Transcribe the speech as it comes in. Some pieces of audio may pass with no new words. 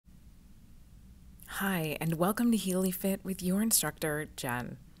Hi, and welcome to Healy Fit with your instructor,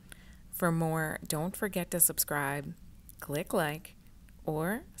 Jen. For more, don't forget to subscribe, click like,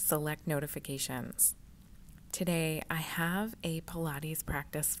 or select notifications. Today, I have a Pilates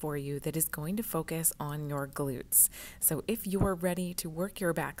practice for you that is going to focus on your glutes. So if you're ready to work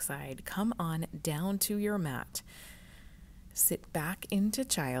your backside, come on down to your mat. Sit back into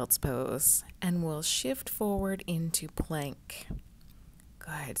child's pose, and we'll shift forward into plank.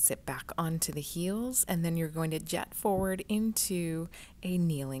 Good. Sit back onto the heels, and then you're going to jet forward into a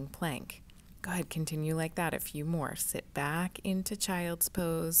kneeling plank. Go ahead, continue like that. A few more. Sit back into child's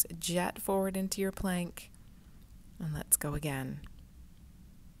pose, jet forward into your plank, and let's go again.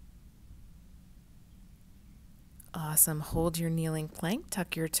 Awesome. Hold your kneeling plank,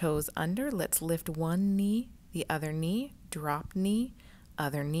 tuck your toes under. Let's lift one knee, the other knee, drop knee,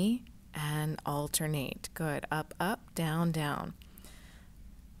 other knee, and alternate. Good. Up, up, down, down.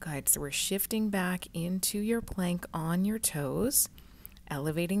 Good. So we're shifting back into your plank on your toes,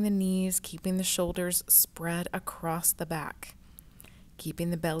 elevating the knees, keeping the shoulders spread across the back, keeping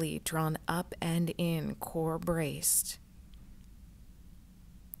the belly drawn up and in, core braced.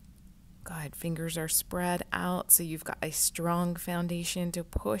 Good. Fingers are spread out so you've got a strong foundation to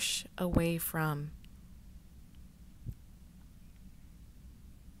push away from.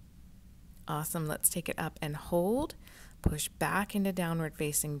 Awesome. Let's take it up and hold. Push back into downward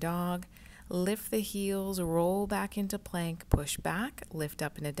facing dog. Lift the heels, roll back into plank, push back, lift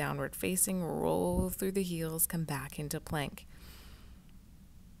up into downward facing, roll through the heels, come back into plank.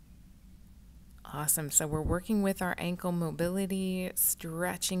 Awesome. So we're working with our ankle mobility,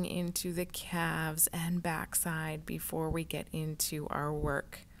 stretching into the calves and backside before we get into our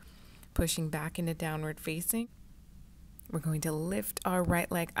work. Pushing back into downward facing. We're going to lift our right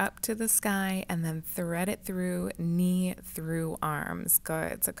leg up to the sky and then thread it through, knee through arms.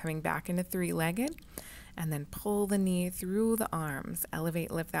 Good. So coming back into three-legged and then pull the knee through the arms. Elevate,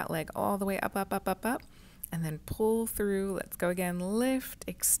 lift that leg all the way up, up, up, up, up, and then pull through. Let's go again. Lift,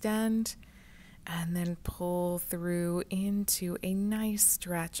 extend, and then pull through into a nice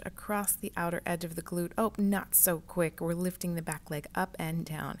stretch across the outer edge of the glute. Oh, not so quick. We're lifting the back leg up and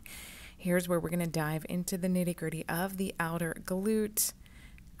down. Here's where we're going to dive into the nitty-gritty of the outer glute,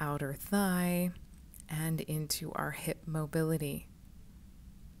 outer thigh, and into our hip mobility.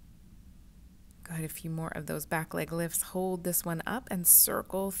 Good. A few more of those back leg lifts. Hold this one up and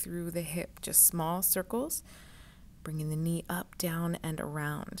circle through the hip. Just small circles, bringing the knee up, down, and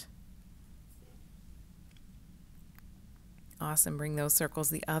around. Awesome. Bring those circles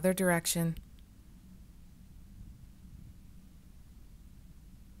the other direction.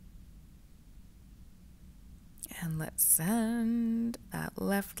 And let's send that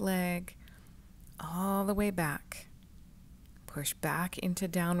left leg all the way back. Push back into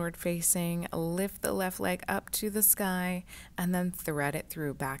downward facing, lift the left leg up to the sky, and then thread it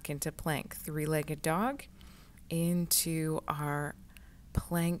through back into plank. Three-legged dog into our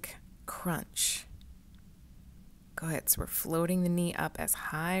plank crunch. Good. So we're floating the knee up as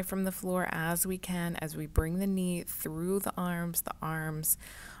high from the floor as we can as we bring the knee through the arms. The arms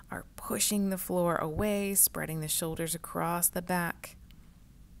are pushing the floor away, spreading the shoulders across the back.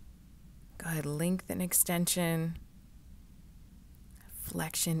 Good. Length and extension.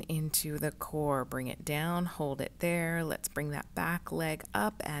 Flexion into the core. Bring it down, hold it there. Let's bring that back leg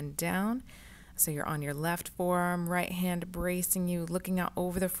up and down. So you're on your left forearm, right hand bracing you, looking out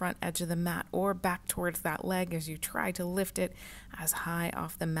over the front edge of the mat or back towards that leg as you try to lift it as high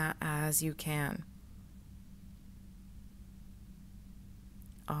off the mat as you can.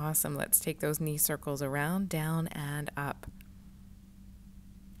 Awesome. Let's take those knee circles around, down, and up.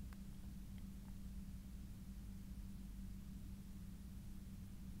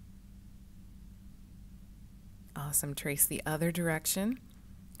 Awesome. Trace the other direction.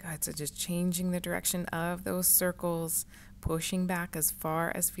 Good. So just changing the direction of those circles, pushing back as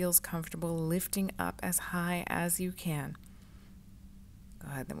far as feels comfortable, lifting up as high as you can.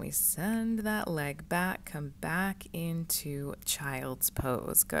 Good. Then we send that leg back, come back into child's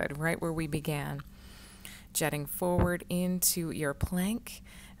pose. Good. Right where we began. Jetting forward into your plank,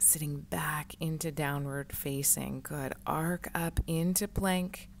 sitting back into downward facing. Good. Arc up into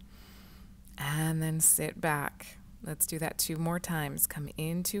plank and then sit back. Let's do that 2 more times. Come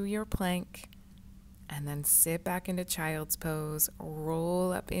into your plank and then sit back into child's pose.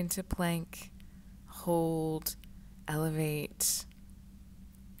 Roll up into plank. Hold. Elevate.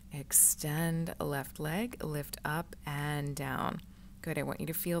 Extend left leg. Lift up and down. Good. I want you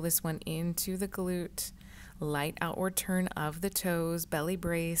to feel this one into the glute. Light outward turn of the toes. Belly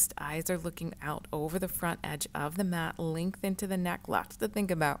braced. Eyes are looking out over the front edge of the mat. Length into the neck. Lots to think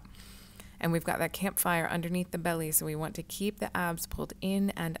about. And we've got that campfire underneath the belly, so we want to keep the abs pulled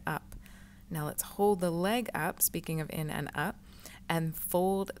in and up. Now let's hold the leg up, speaking of in and up, and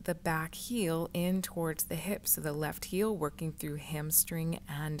fold the back heel in towards the hip. So the left heel working through hamstring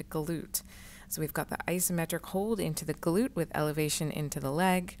and glute. So we've got the isometric hold into the glute with elevation into the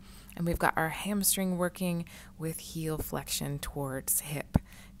leg. And we've got our hamstring working with heel flexion towards hip.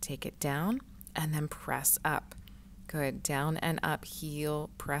 Take it down and then press up. Good. Down and up, heel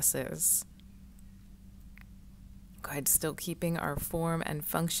presses. Good. Still keeping our form and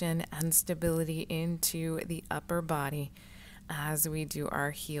function and stability into the upper body as we do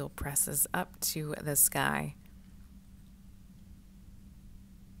our heel presses up to the sky.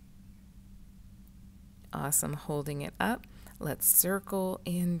 Awesome. Holding it up. Let's circle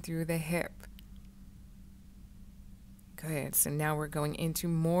in through the hip. Good. So now we're going into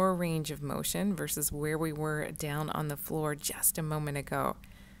more range of motion versus where we were down on the floor just a moment ago.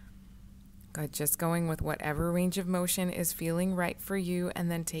 Good. Just going with whatever range of motion is feeling right for you and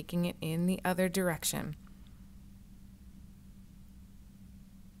then taking it in the other direction.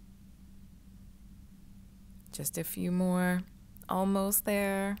 Just a few more. Almost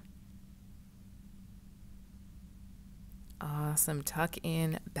there. Awesome. Tuck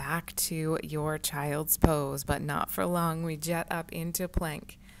in back to your child's pose, but not for long. We jet up into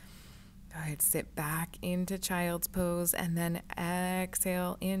plank. Go ahead, sit back into child's pose and then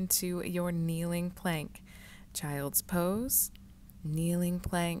exhale into your kneeling plank. Child's pose, kneeling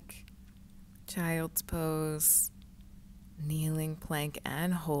plank, child's pose, kneeling plank,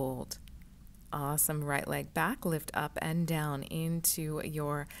 and hold. Awesome. Right leg back, lift up and down into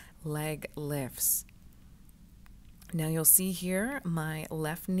your leg lifts. Now you'll see here, my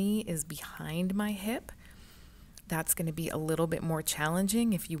left knee is behind my hip. That's going to be a little bit more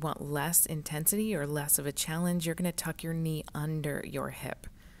challenging. If you want less intensity or less of a challenge, you're going to tuck your knee under your hip.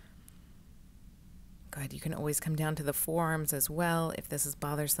 Good. You can always come down to the forearms as well if this is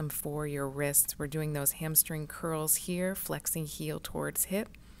bothersome for your wrists. We're doing those hamstring curls here, flexing heel towards hip.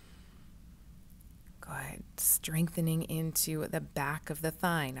 Good. Strengthening into the back of the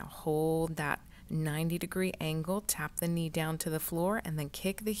thigh. Now hold that 90-degree angle, tap the knee down to the floor, and then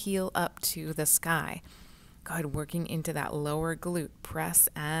kick the heel up to the sky. Good, working into that lower glute, press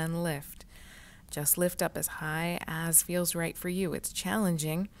and lift. Just lift up as high as feels right for you. It's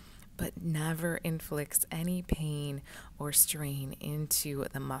challenging, but never inflicts any pain or strain into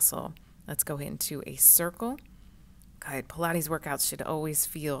the muscle. Let's go into a circle. Good, Pilates workouts should always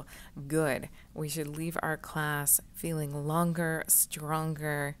feel good. We should leave our class feeling longer,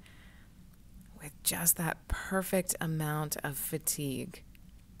 stronger, with just that perfect amount of fatigue,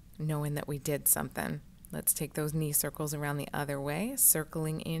 knowing that we did something. Let's take those knee circles around the other way,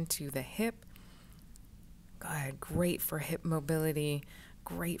 circling into the hip. Good, great for hip mobility,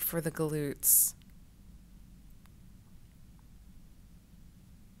 great for the glutes.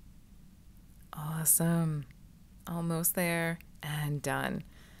 Awesome. Almost there and done.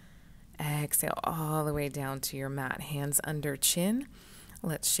 Exhale all the way down to your mat, hands under chin.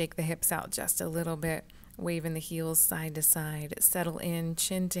 Let's shake the hips out just a little bit, waving the heels side to side, settle in,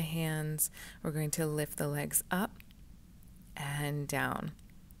 chin to hands. We're going to lift the legs up and down.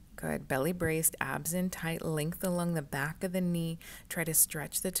 Good. Belly braced, abs in tight, length along the back of the knee. Try to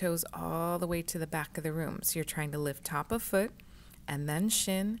stretch the toes all the way to the back of the room. So you're trying to lift top of foot and then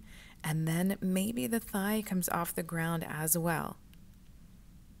shin, and then maybe the thigh comes off the ground as well.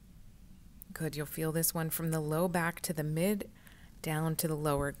 Good. You'll feel this one from the low back to the mid, down to the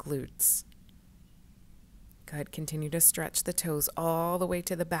lower glutes. Good. Continue to stretch the toes all the way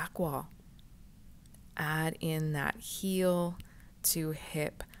to the back wall. Add in that heel to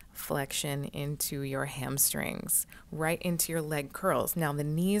hip flexion into your hamstrings, right into your leg curls. Now the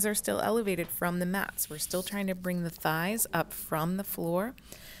knees are still elevated from the mats. We're still trying to bring the thighs up from the floor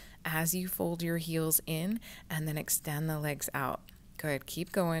as you fold your heels in and then extend the legs out. Good.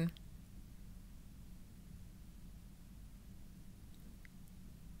 Keep going.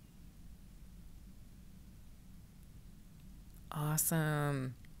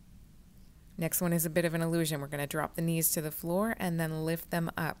 Awesome. Next one is a bit of an illusion. We're going to drop the knees to the floor and then lift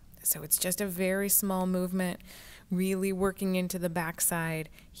them up. So it's just a very small movement, really working into the backside.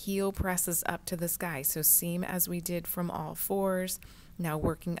 Heel presses up to the sky. So same as we did from all fours. Now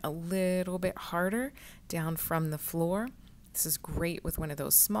working a little bit harder down from the floor. This is great with one of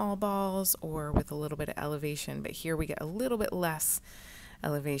those small balls or with a little bit of elevation, but here we get a little bit less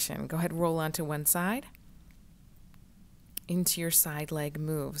elevation. Go ahead, roll onto one side. Into your side leg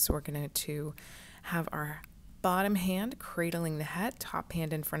moves. We're going to have our bottom hand cradling the head, top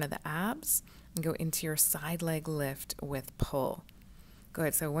hand in front of the abs, and go into your side leg lift with pull.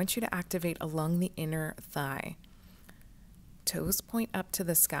 Good. So I want you to activate along the inner thigh. Toes point up to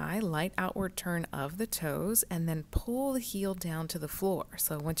the sky, light outward turn of the toes, and then pull the heel down to the floor.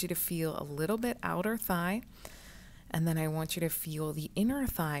 So I want you to feel a little bit outer thigh, and then I want you to feel the inner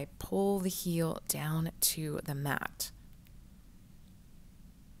thigh pull the heel down to the mat.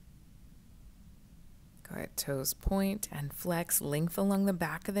 Good. Toes point and flex, length along the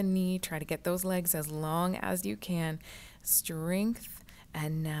back of the knee. Try to get those legs as long as you can. Strength,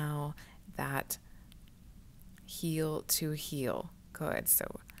 and now that heel to heel. Good. So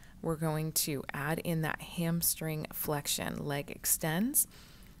we're going to add in that hamstring flexion. Leg extends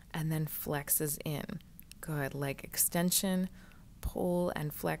and then flexes in. Good. Leg extension, pull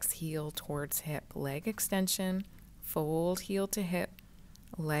and flex heel towards hip. Leg extension, fold heel to hip.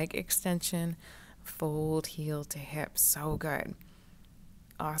 Leg extension, fold heel to hip. So good.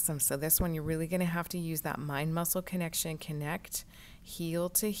 Awesome. So this one, you're really going to have to use that mind muscle connection. Connect heel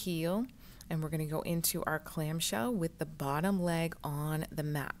to heel. And we're going to go into our clamshell with the bottom leg on the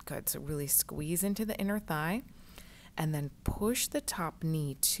mat. Good. So really squeeze into the inner thigh and then push the top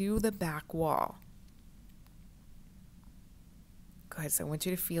knee to the back wall. Good. So I want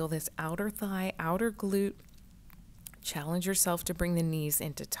you to feel this outer thigh, outer glute. Challenge yourself to bring the knees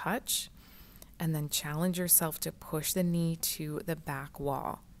into touch, and then challenge yourself to push the knee to the back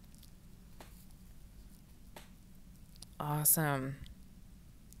wall. Awesome.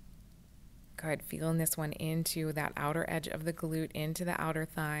 Good. Feeling this one into that outer edge of the glute, into the outer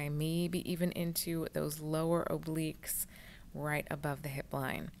thigh, maybe even into those lower obliques right above the hip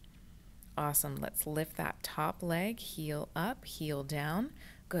line. Awesome. Let's lift that top leg, heel up, heel down.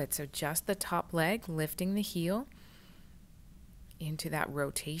 Good. So just the top leg, lifting the heel into that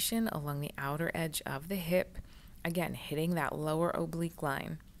rotation along the outer edge of the hip. Again, hitting that lower oblique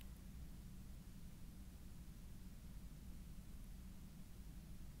line.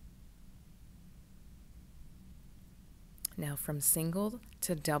 Now from single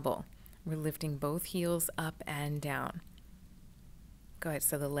to double, we're lifting both heels up and down. Good.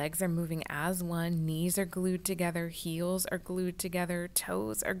 So the legs are moving as one, knees are glued together, heels are glued together,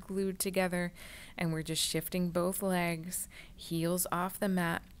 toes are glued together, and we're just shifting both legs, heels off the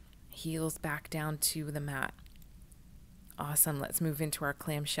mat, heels back down to the mat. Awesome. Let's move into our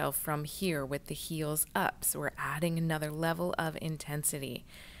clamshell from here with the heels up. So we're adding another level of intensity.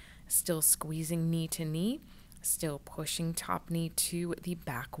 Still squeezing knee to knee. Still pushing top knee to the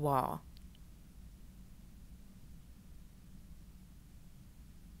back wall.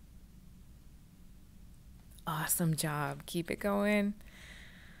 Awesome job. Keep it going.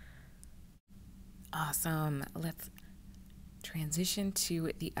 Awesome. Let's transition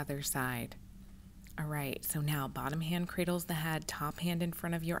to the other side. All right, so now bottom hand cradles the head, top hand in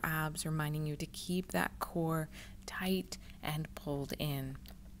front of your abs, reminding you to keep that core tight and pulled in.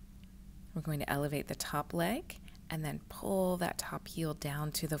 We're going to elevate the top leg and then pull that top heel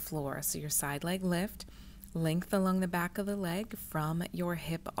down to the floor. So your side leg lift, length along the back of the leg from your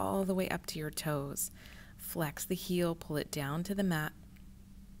hip all the way up to your toes. Flex the heel, pull it down to the mat.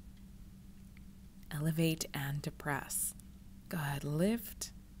 Elevate and depress. Go ahead,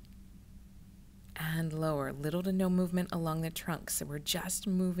 lift and lower. Little to no movement along the trunk. So we're just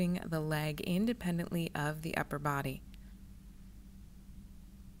moving the leg independently of the upper body.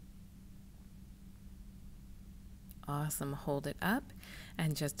 Awesome. Hold it up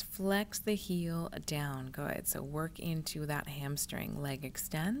and just flex the heel down. Go ahead. So work into that hamstring. Leg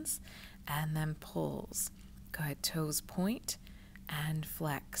extends and then pulls. Go ahead. Toes point and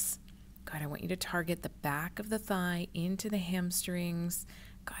flex. Go ahead. I want you to target the back of the thigh into the hamstrings.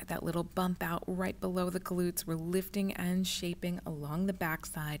 Go ahead. That little bump out right below the glutes. We're lifting and shaping along the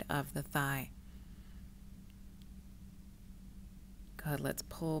backside of the thigh. Good. Let's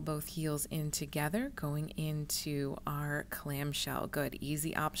pull both heels in together, going into our clamshell. Good.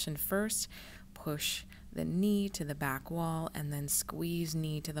 Easy option first. Push the knee to the back wall and then squeeze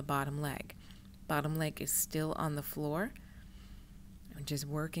knee to the bottom leg. Bottom leg is still on the floor. I'm just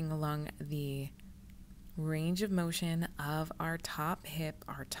working along the range of motion of our top hip,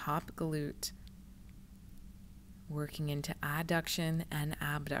 our top glute, working into adduction and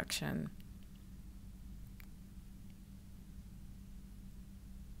abduction.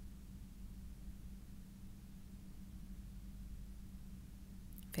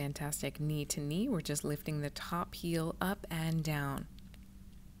 Fantastic. Knee to knee. We're just lifting the top heel up and down.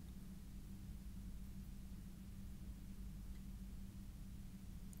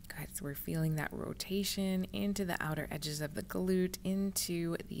 Good. So we're feeling that rotation into the outer edges of the glute,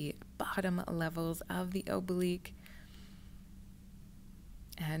 into the bottom levels of the oblique.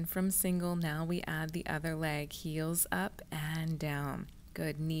 And from single, now we add the other leg, heels up and down.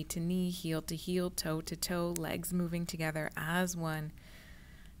 Good. Knee to knee, heel to heel, toe to toe, legs moving together as one.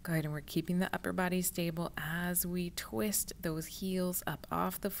 Good. And we're keeping the upper body stable as we twist those heels up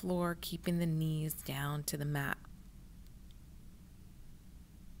off the floor, keeping the knees down to the mat.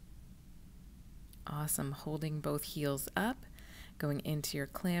 Awesome. Holding both heels up, going into your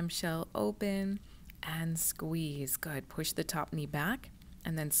clamshell open and squeeze. Good. Push the top knee back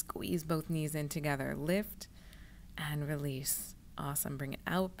and then squeeze both knees in together. Lift and release. Awesome. Bring it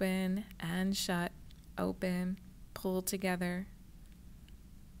open and shut. Open. Pull together.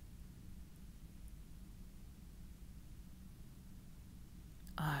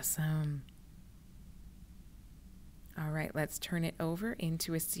 Awesome. All right, let's turn it over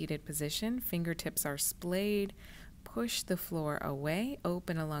into a seated position. Fingertips are splayed. Push the floor away,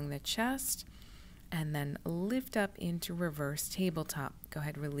 open along the chest, and then lift up into reverse tabletop. Go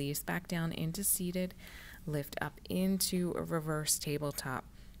ahead, release back down into seated. Lift up into a reverse tabletop.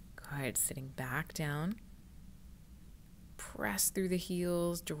 Go ahead, sitting back down. Press through the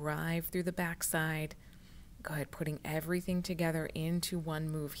heels, drive through the backside. Go ahead, putting everything together into one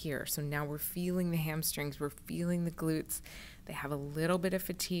move here. So now we're feeling the hamstrings, we're feeling the glutes. They have a little bit of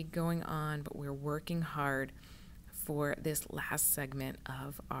fatigue going on, but we're working hard for this last segment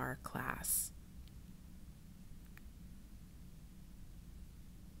of our class.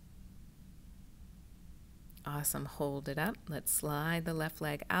 Awesome. Hold it up. Let's slide the left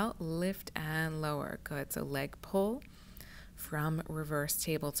leg out, lift and lower. Good. So leg pull from reverse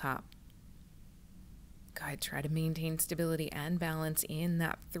tabletop. Good. Try to maintain stability and balance in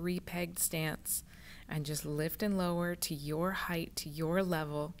that 3-pegged stance and just lift and lower to your height, to your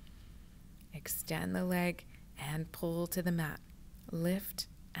level. Extend the leg and pull to the mat. Lift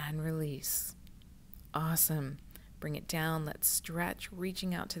and release. Awesome. Bring it down. Let's stretch,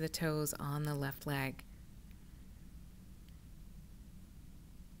 reaching out to the toes on the left leg.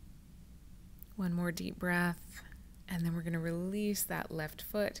 One more deep breath. And then we're going to release that left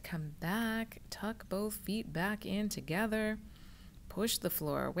foot, come back, tuck both feet back in together, push the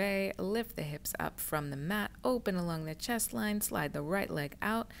floor away, lift the hips up from the mat, open along the chest line, slide the right leg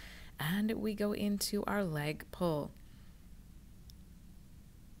out, and we go into our leg pull.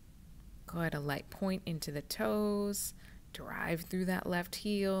 Go ahead, a light point into the toes, drive through that left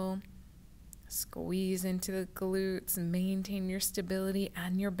heel, squeeze into the glutes, maintain your stability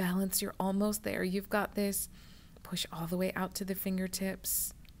and your balance. You're almost there. You've got this. Push all the way out to the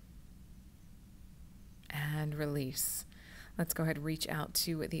fingertips and release. Let's go ahead, reach out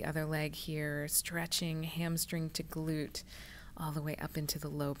to the other leg here, stretching hamstring to glute all the way up into the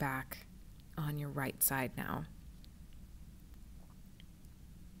low back on your right side now.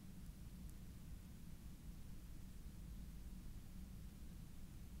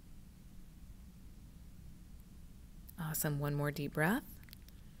 Awesome. One more deep breath.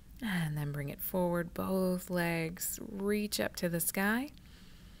 And then bring it forward, both legs, reach up to the sky.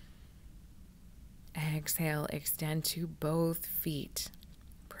 Exhale, extend to both feet.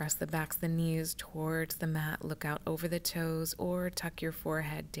 Press the backs of the knees towards the mat, look out over the toes, or tuck your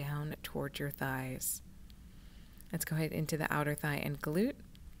forehead down towards your thighs. Let's go ahead into the outer thigh and glute.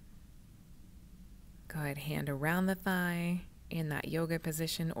 Go ahead, hand around the thigh in that yoga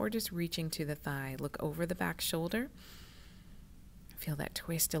position, or just reaching to the thigh. Look over the back shoulder. Feel that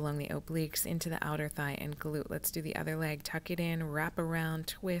twist along the obliques into the outer thigh and glute. Let's do the other leg. Tuck it in, wrap around,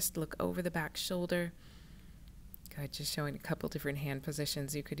 twist, look over the back shoulder. Good, just showing a couple different hand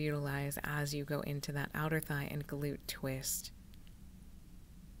positions you could utilize as you go into that outer thigh and glute twist.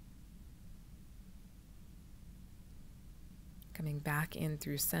 Coming back in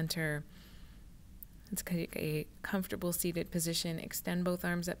through center. Let's take a comfortable seated position. Extend both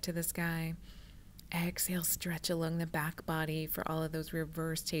arms up to the sky. Exhale, stretch along the back body for all of those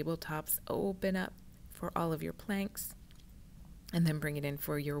reverse tabletops. Open up for all of your planks. And then bring it in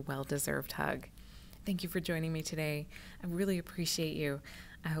for your well-deserved hug. Thank you for joining me today. I really appreciate you.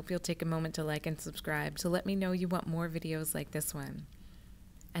 I hope you'll take a moment to like and subscribe to let me know you want more videos like this one.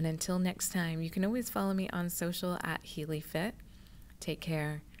 And until next time, you can always follow me on social at HealyFit. Take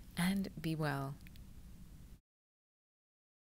care and be well.